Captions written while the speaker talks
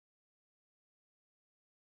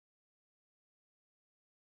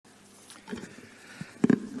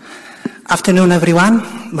Afternoon,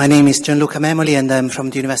 everyone. My name is Gianluca Memoli, and I'm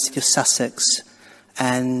from the University of Sussex.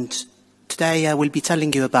 And today I will be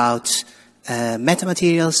telling you about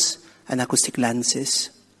metamaterials and acoustic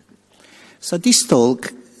lenses. So this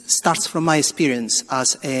talk starts from my experience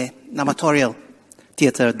as an amatorial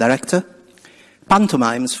theatre director,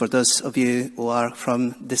 pantomimes for those of you who are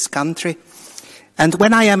from this country. And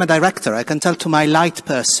when I am a director, I can tell to my light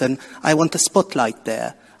person, I want a spotlight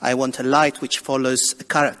there. I want a light which follows a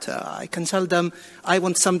character. I can tell them, I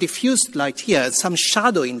want some diffused light here, some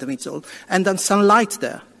shadow in the middle, and then some light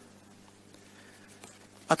there.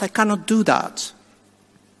 But I cannot do that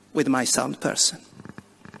with my sound person.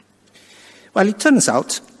 Well, it turns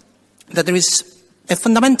out that there is a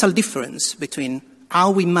fundamental difference between how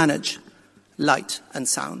we manage light and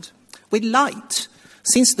sound. With light,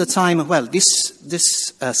 since the time, well, this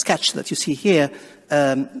sketch that you see here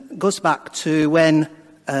goes back to when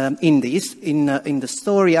in the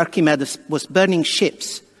story, Archimedes was burning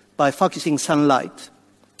ships by focusing sunlight.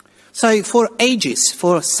 So for ages,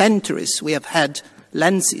 for centuries, we have had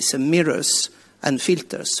lenses and mirrors and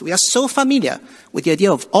filters. We are so familiar with the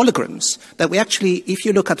idea of holograms that we actually, if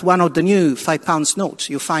you look at one of the new £5 notes,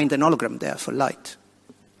 you find an hologram there for light.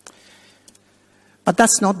 But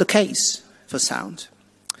that's not the case for sound.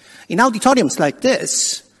 In auditoriums like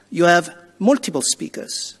this, you have multiple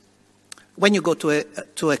speakers. When you go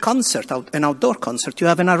to a concert, an outdoor concert, you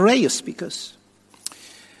have an array of speakers.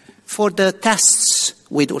 For the tests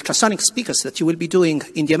with ultrasonic speakers that you will be doing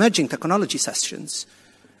in the emerging technology sessions,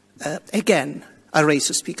 again, arrays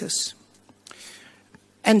of speakers.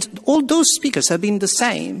 And all those speakers have been the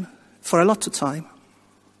same for a lot of time.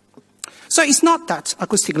 So it's not that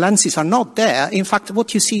acoustic lenses are not there. In fact,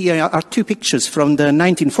 what you see here are two pictures from the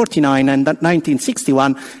 1949 and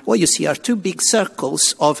 1961. What you see are two big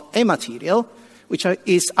circles of a material, which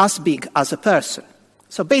is as big as a person.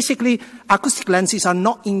 So basically, acoustic lenses are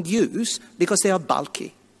not in use because they are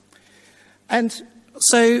bulky. And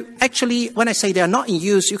so actually, when I say they are not in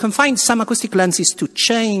use, you can find some acoustic lenses to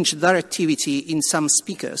change their activity in some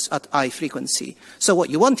speakers at high frequency. So what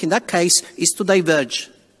you want in that case is to diverge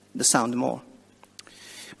the sound more.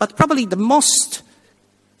 But probably the most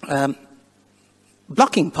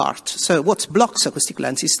blocking part, so what blocks acoustic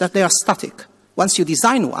lenses, is that they are static. Once you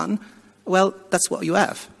design one, well, that's what you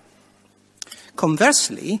have.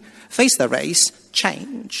 Conversely, phased arrays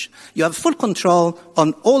change. You have full control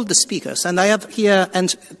on all the speakers, and I have here,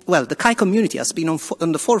 and well, the Chi community has been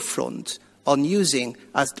on the forefront on using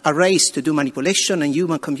arrays to do manipulation and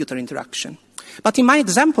human-computer interaction. But in my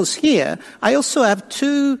examples here, I also have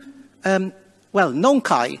two,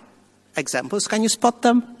 non-Chi examples. Can you spot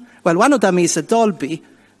them? Well, one of them is a Dolby,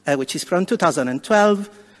 which is from 2012.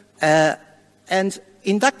 And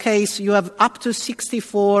in that case, you have up to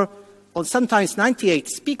 64 or sometimes 98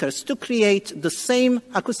 speakers to create the same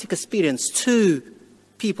acoustic experience to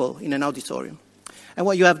people in an auditorium. And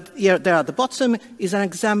what you have here, there at the bottom, is an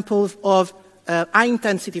example of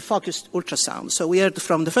high-intensity focused ultrasound. So we heard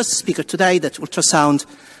from the first speaker today that ultrasound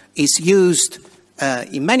is used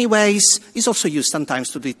in many ways. It's also used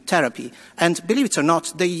sometimes to do therapy. And believe it or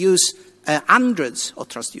not, they use hundreds of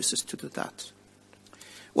transducers to do that.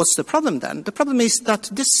 What's the problem then? The problem is that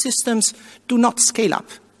these systems do not scale up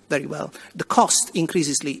very well. The cost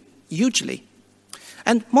increases hugely.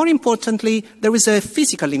 And more importantly, there is a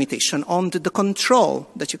physical limitation on the control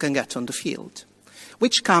that you can get on the field,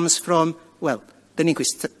 which comes from, well, the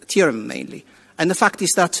Nyquist theorem mainly. And the fact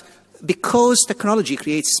is that because technology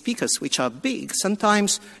creates speakers which are big,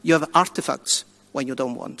 sometimes you have artifacts when you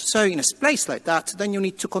don't want. So in a place like that, then you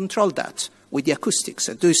need to control that with the acoustics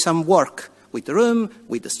and do some work with the room,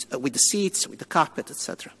 with the seats, with the carpet,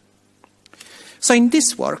 etc. So in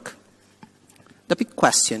this work, the big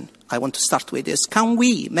question I want to start with is, can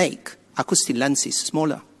we make acoustic lenses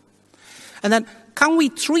smaller? And then, can we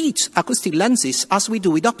treat acoustic lenses as we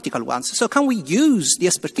do with optical ones? So can we use the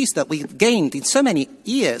expertise that we've gained in so many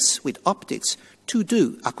years with optics to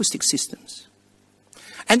do acoustic systems?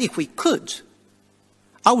 And if we could,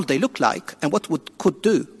 how would they look like and what could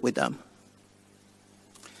do with them?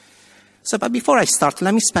 So, but before I start,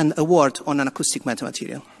 let me spend a word on an acoustic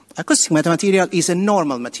metamaterial. Acoustic metamaterial is a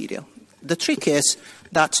normal material. The trick is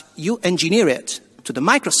that you engineer it to the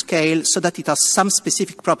microscale so that it has some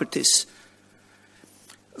specific properties.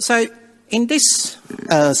 So in this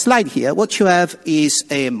slide here, what you have is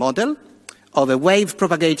a model of a wave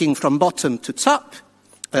propagating from bottom to top.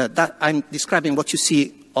 That I'm describing what you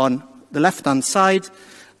see on the left-hand side.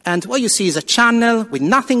 And what you see is a channel with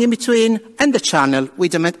nothing in between, and a channel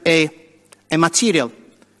with a material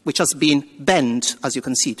which has been bent, as you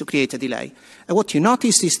can see, to create a delay. And what you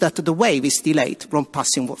notice is that the wave is delayed from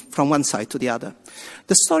passing from one side to the other.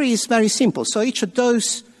 The story is very simple. So each of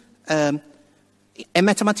those, a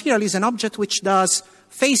metamaterial is an object which does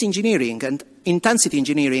phase engineering and intensity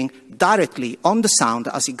engineering directly on the sound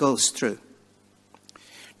as it goes through.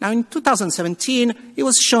 Now, in 2017, it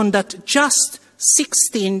was shown that just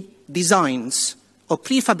 16 designs of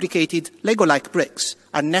prefabricated Lego-like bricks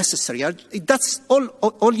are necessary. That's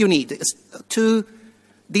all you need is to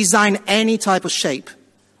design any type of shape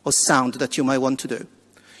or sound that you might want to do.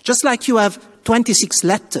 Just like you have 26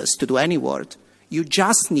 letters to do any word, you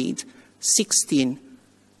just need 16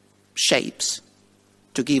 shapes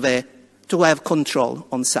to have control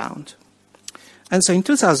on sound. And so in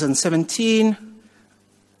 2017,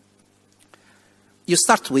 you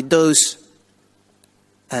start with those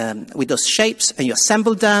shapes and you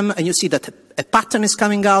assemble them and you see that a pattern is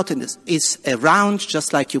coming out and it's a round,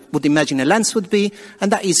 just like you would imagine a lens would be,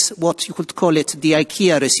 and that is what you could call it the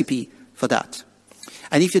IKEA recipe for that.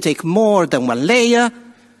 And if you take more than one layer,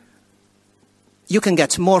 you can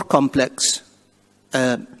get more complex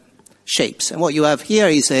shapes. And what you have here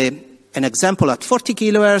is an example at 40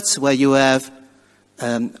 kilohertz where you have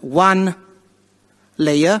one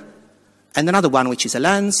layer and another one which is a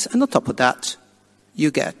lens, and on top of that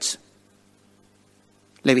you get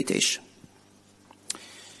levitation.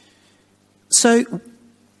 So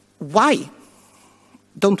why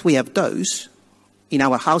don't we have those in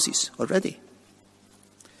our houses already?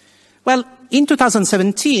 Well, in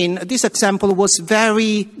 2017, this example was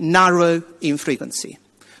very narrow in frequency.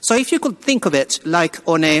 So if you could think of it like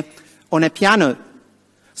on a piano,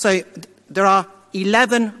 so there are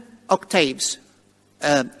 11 octaves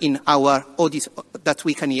in our audio that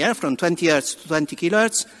we can hear, from 20 Hz to 20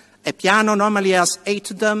 kilohertz. A piano normally has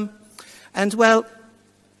 8 of them. And well,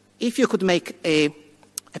 if you could make a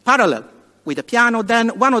parallel with a piano, then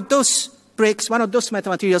one of those bricks, one of those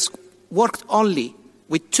metamaterials worked only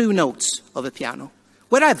with 2 notes of a piano,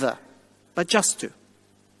 wherever, but just 2.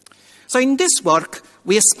 So in this work,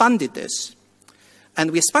 we expanded this.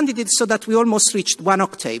 And we expanded it so that we almost reached 1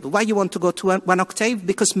 octave. Why you want to go to 1 octave?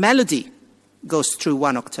 Because melody goes through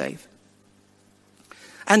 1 octave.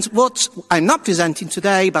 And what I'm not presenting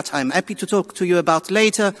today, but I'm happy to talk to you about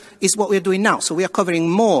later, is what we're doing now. So we are covering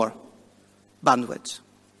more bandwidth.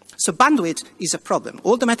 So bandwidth is a problem.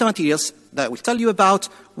 All the metamaterials that I will tell you about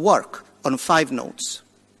work on 5 notes.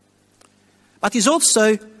 But it's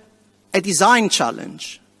also a design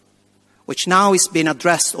challenge, which now is being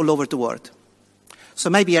addressed all over the world. So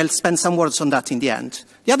maybe I'll spend some words on that in the end.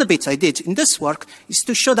 The other bit I did in this work is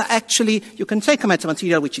to show that actually you can take a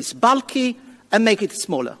metamaterial which is bulky and make it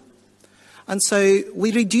smaller. And so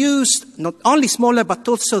we reduced not only smaller but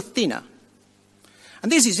also thinner.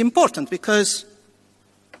 And this is important because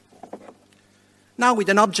now with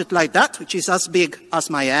an object like that, which is as big as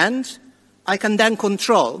my hand, I can then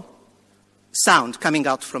control sound coming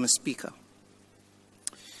out from a speaker.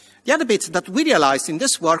 The other bit that we realized in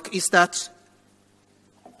this work is that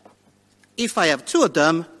if I have 2 of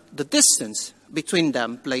them, the distance between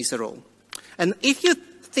them plays a role. And if you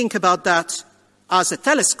think about that as a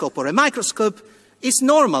telescope or a microscope, it's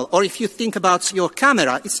normal, or if you think about your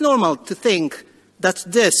camera, it's normal to think that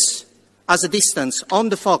this has a distance on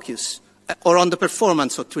the focus or on the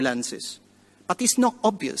performance of 2 lenses. But it's not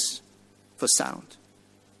obvious for sound,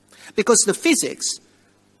 because the physics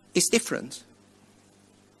is different.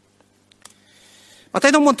 But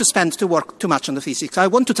I don't want to spend too much on the physics. I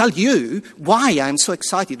want to tell you why I'm so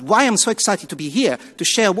excited to be here to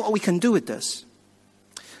share what we can do with this.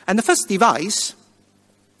 And the first device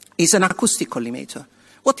is an acoustic collimator.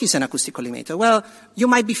 What is an acoustic collimator? Well, you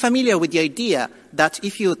might be familiar with the idea that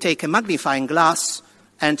if you take a magnifying glass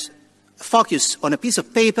and focus on a piece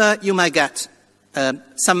of paper, you might get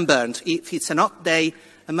sunburned if it's a hot day,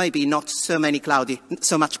 and maybe not so much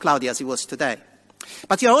cloudy as it was today.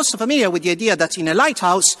 But you're also familiar with the idea that in a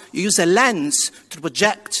lighthouse, you use a lens to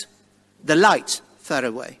project the light far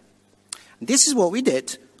away. And this is what we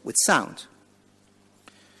did with sound.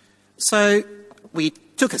 So we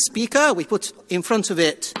took a speaker, we put in front of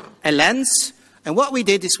it a lens, and what we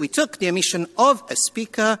did is we took the emission of a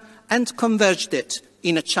speaker and converged it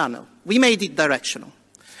in a channel. We made it directional.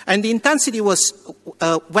 And the intensity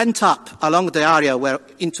went up along the area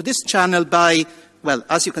into this channel by, well,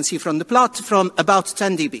 as you can see from the plot, from about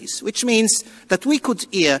 10 dBs, which means that we could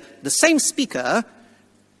hear the same speaker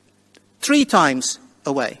 3 times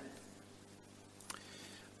away.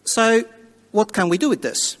 So what can we do with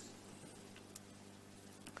this?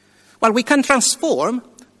 Well, we can transform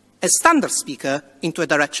a standard speaker into a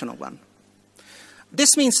directional one.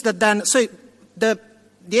 This means that then, so the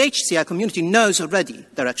the HCI community knows already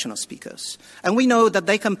directional speakers, and we know that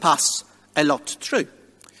they can pass a lot through.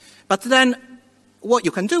 But then what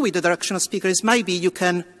you can do with the directional speaker is maybe you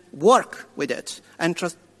can work with it and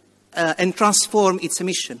transform its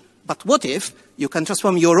emission. But what if you can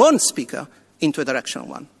transform your own speaker into a directional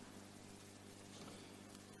one?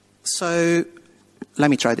 So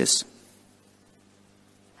let me try this.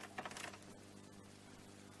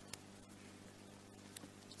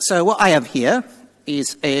 So what I have here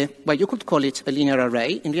is well, you could call it a linear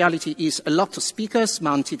array. In reality, it is a lot of speakers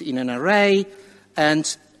mounted in an array,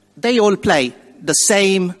 and they all play the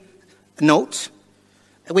same note,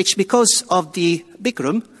 which, because of the big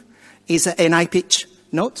room, is an high pitch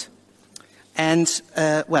note. And,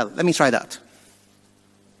 well, let me try that.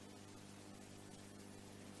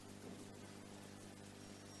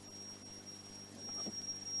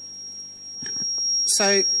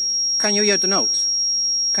 So, can you hear the note?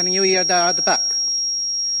 Can you hear that at the back?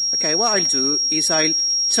 Okay, what I'll do is I'll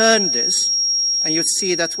turn this, and you'll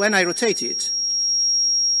see that when I rotate it,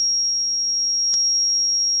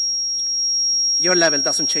 your level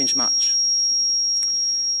doesn't change much.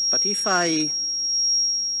 But if I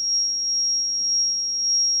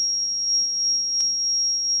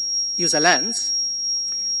use a lens,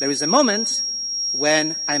 there is a moment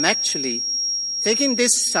when I'm actually taking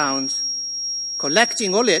this sound,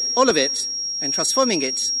 collecting all of it, and transforming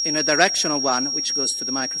it in a directional one which goes to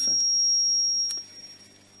the microphone.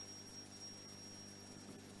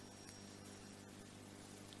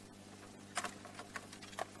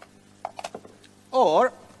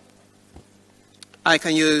 Or I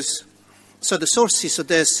can use, so the sources of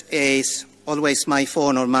this is always my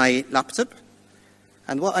phone or my laptop.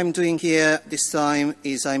 And what I'm doing here this time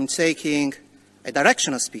is I'm taking a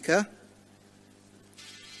directional speaker,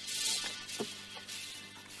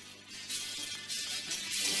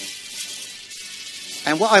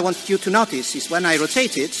 and what I want you to notice is when I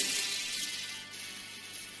rotate it,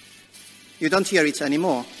 you don't hear it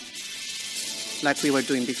anymore, like we were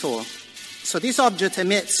doing before. So this object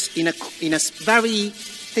emits in a very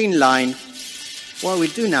thin line. What we'll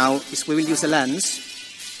do now is we will use a lens.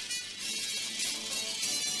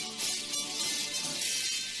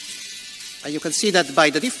 And you can see that by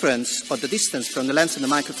the difference or the distance from the lens and the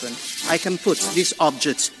microphone, I can put this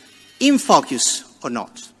object in focus or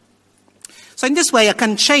not. So in this way, I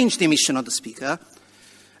can change the emission of the speaker,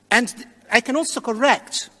 and I can also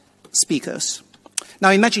correct speakers. Now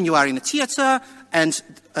imagine you are in a theater, and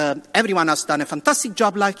everyone has done a fantastic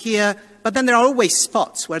job like here, but then there are always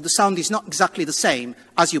spots where the sound is not exactly the same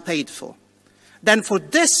as you paid for. Then for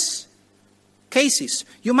these cases,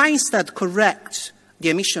 you might instead correct the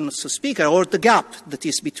emission of the speaker, or the gap that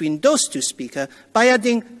is between those two speakers, by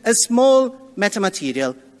adding a small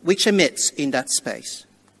metamaterial which emits in that space.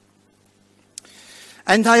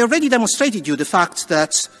 And I already demonstrated you the fact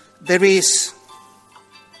that there is,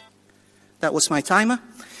 that was my timer,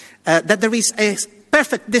 that there is a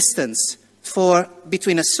perfect distance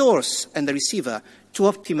between a source and the receiver to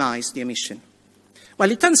optimize the emission. Well,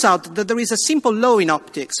 it turns out that there is a simple law in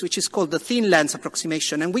optics which is called the thin lens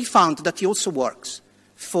approximation, and we found that it also works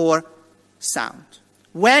for sound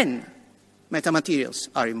when metamaterials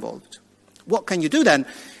are involved. What can you do then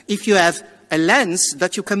if you have a lens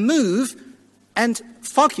that you can move and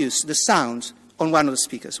focus the sound on one of the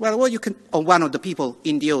speakers? Well, on one of the people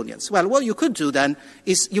in the audience. Well, what you could do then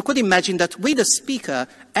is you could imagine that with the speaker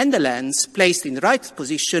and the lens placed in the right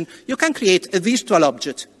position, you can create a virtual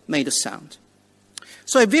object made of sound.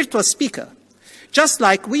 So a virtual speaker, just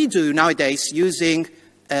like we do nowadays using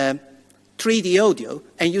 3D audio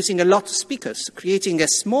and using a lot of speakers, creating a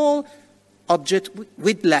small object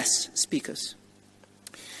with less speakers.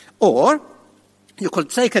 Or you could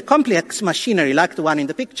take a complex machinery like the one in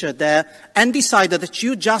the picture there and decide that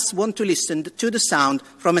you just want to listen to the sound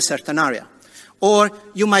from a certain area. Or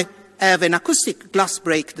you might have an acoustic glass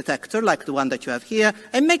break detector like the one that you have here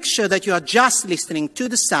and make sure that you are just listening to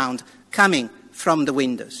the sound coming from the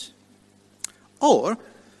windows. Or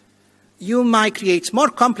you might create more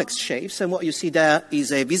complex shapes, and what you see there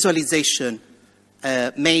is a visualization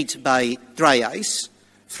made by dry ice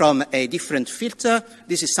from a different filter.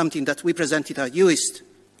 This is something that we presented at UIST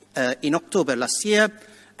in October last year.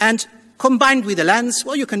 And combined with a lens,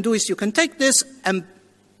 what you can do is you can take this and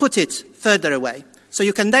put it further away. So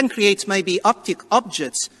you can then create maybe optic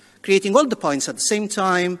objects, creating all the points at the same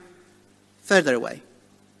time, further away.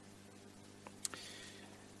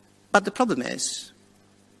 But the problem is,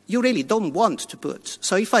 you really don't want to put.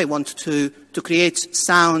 So if I want to create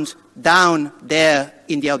sound down there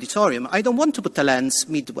in the auditorium, I don't want to put a lens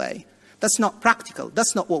midway. That's not practical.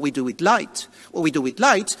 That's not what we do with light. What we do with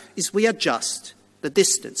light is we adjust the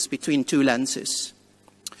distance between two lenses.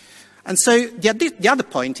 And so the other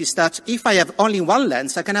point is that if I have only one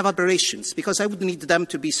lens, I can have aberrations, because I would need them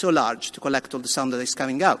to be so large to collect all the sound that is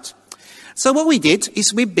coming out. So what we did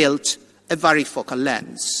is we built a varifocal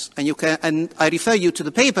lens. And I refer you to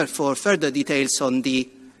the paper for further details on the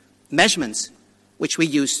measurements which we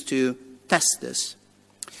used to test this.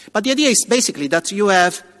 But the idea is basically that you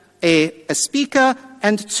have a speaker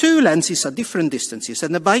and two lenses at different distances.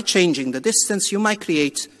 And by changing the distance, you might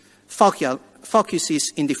create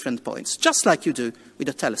focuses in different points, just like you do with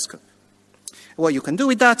a telescope. What you can do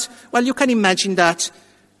with that? Well, you can imagine that.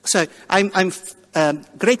 So I'm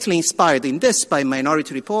greatly inspired in this by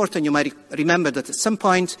Minority Report, and you might remember that at some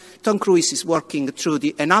point Tom Cruise is working through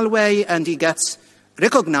the Enalway and he gets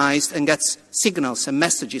recognized and gets signals and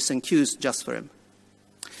messages and cues just for him.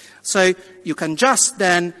 So you can just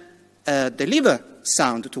then deliver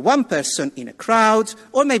sound to one person in a crowd,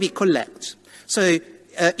 or maybe collect. So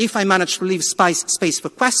if I manage to leave space for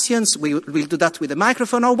questions, we'll do that with a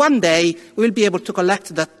microphone, or one day we'll be able to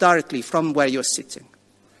collect that directly from where you're sitting.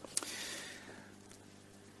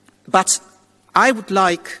 But I would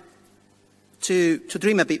like to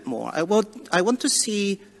dream a bit more. I want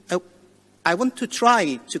to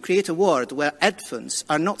try to create a world where headphones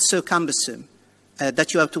are not so cumbersome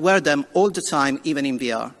that you have to wear them all the time, even in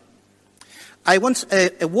VR. I want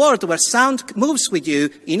a world where sound moves with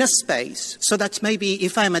you in a space, so that maybe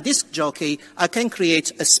if I'm a disc jockey, I can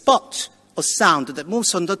create a spot of sound that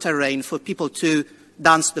moves on the terrain for people to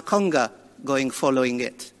dance the conga following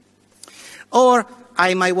it. Or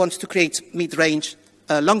I might want to create mid-range,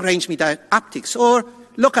 long-range mid-haptics, or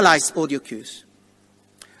localized audio cues.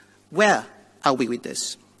 Where are we with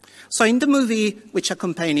this? So in the movie which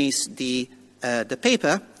accompanies the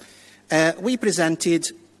paper, we presented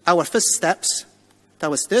our first steps. That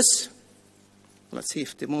was this. Let's see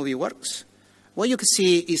if the movie works. What you can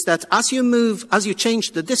see is that as you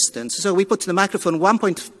change the distance, so we put the microphone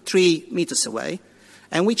 1.3 meters away,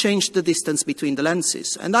 and we changed the distance between the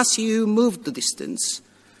lenses. And as you moved the distance,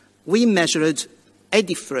 we measured a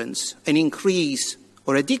difference, an increase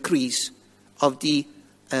or a decrease of the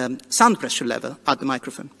sound pressure level at the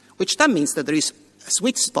microphone, which then means that there is a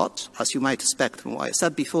sweet spot, as you might expect from what I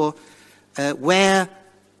said before, where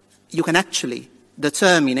you can actually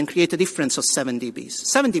determine and create a difference of 7 dBs.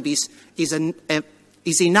 7 dBs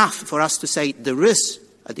is enough for us to say there is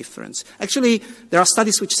a difference. Actually, there are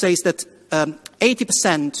studies which say that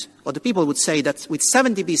 80% of the people would say that with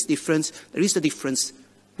 7 dBs difference, there is a difference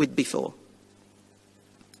with before.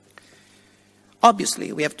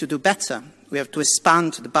 Obviously, we have to do better. We have to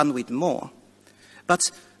expand the bandwidth more. But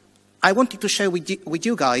I wanted to share with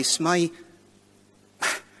you guys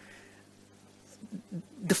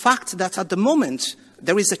the fact that at the moment,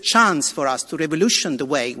 there is a chance for us to revolutionize the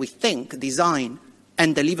way we think, design,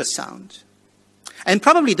 and deliver sound. And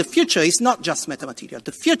probably the future is not just metamaterial.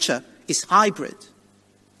 The future is hybrid.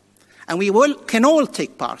 And we can all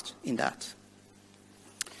take part in that.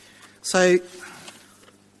 So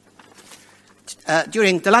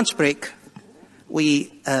during the lunch break,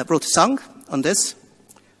 we wrote a song on this.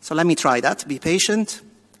 So let me try that. Be patient.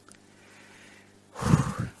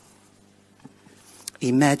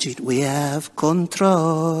 Imagine we have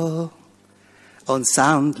control on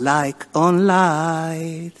sound like on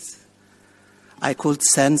lights. I could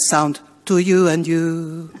send sound to you, and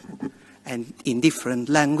in different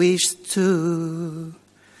language too.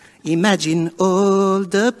 Imagine all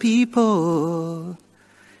the people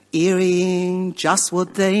hearing just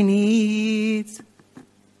what they need.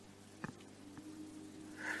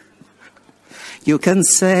 You can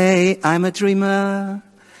say I'm a dreamer,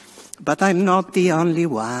 but I'm not the only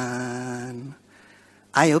one.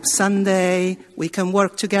 I hope someday we can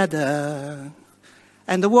work together,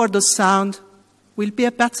 and the world of sound will be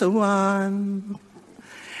a better one.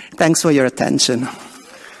 Thanks for your attention.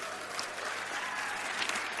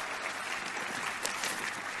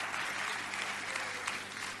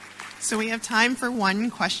 So we have time for one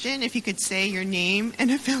question. If you could say your name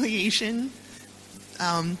and affiliation,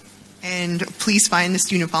 and please find the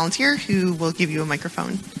student volunteer who will give you a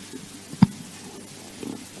microphone.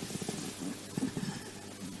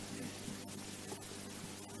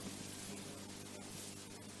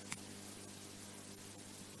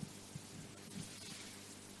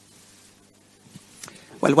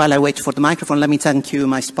 Well, while I wait for the microphone, let me thank you,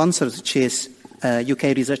 my sponsor, which is UK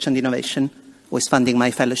Research and Innovation, who is funding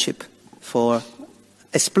my fellowship for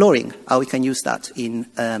exploring how we can use that in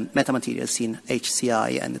metamaterials in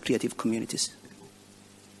HCI and the creative communities.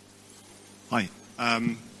 Hi,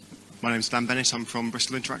 my name is Dan Bennett. I'm from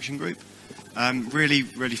Bristol Interaction Group.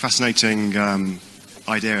 Really fascinating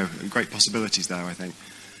idea, great possibilities there, I think.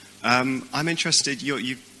 I'm interested,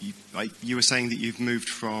 you were saying that you've moved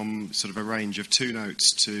from sort of a range of 2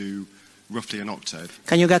 notes to roughly an octave.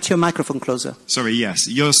 Can you get your microphone closer? Sorry, yes.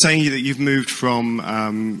 You're saying that you've moved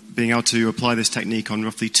from being able to apply this technique on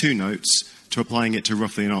roughly 2 notes to applying it to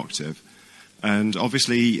roughly an octave. And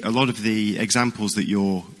obviously, a lot of the examples that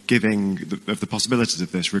you're giving of the possibilities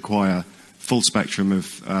of this require full spectrum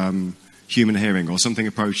of human hearing or something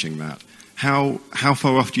approaching that. How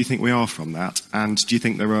far off do you think we are from that? And do you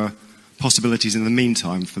think there are possibilities in the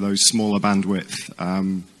meantime for those smaller bandwidth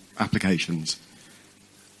applications?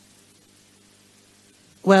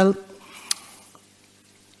 Well,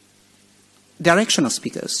 directional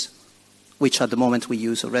speakers, which at the moment we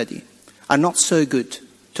use already, are not so good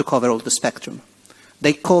to cover all the spectrum.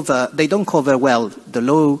 They don't cover well the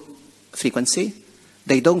low frequency.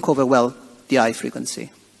 They don't cover well the high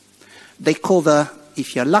frequency. They cover,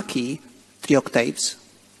 if you're lucky, 3 octaves.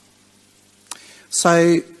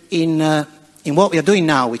 So in what we are doing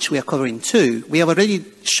now, which we are covering 2, we have already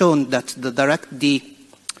shown that the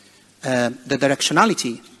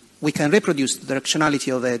directionality, we can reproduce the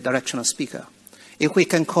directionality of a directional speaker. If we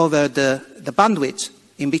can cover the bandwidth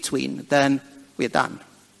in between, then we're done.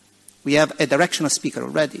 We have a directional speaker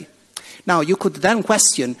already. Now, you could then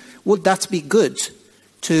question, would that be good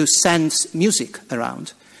to send music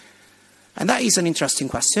around? And that is an interesting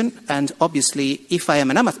question. And obviously, if I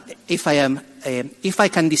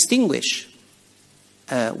can distinguish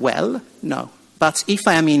well, no. But if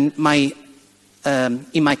I am in my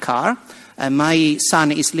car and my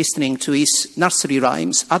son is listening to his nursery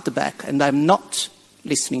rhymes at the back, and I'm not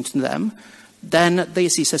listening to them, then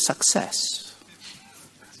this is a success.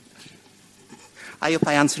 I hope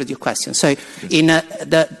I answered your question. So, in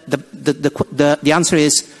the answer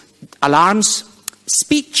is alarms,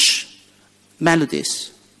 speech,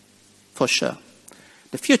 melodies, for sure.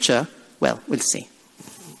 The future, well, we'll see.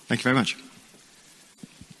 Thank you very much.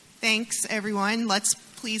 Thanks, everyone. Let's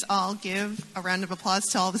please all give a round of applause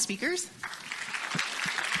to all the speakers.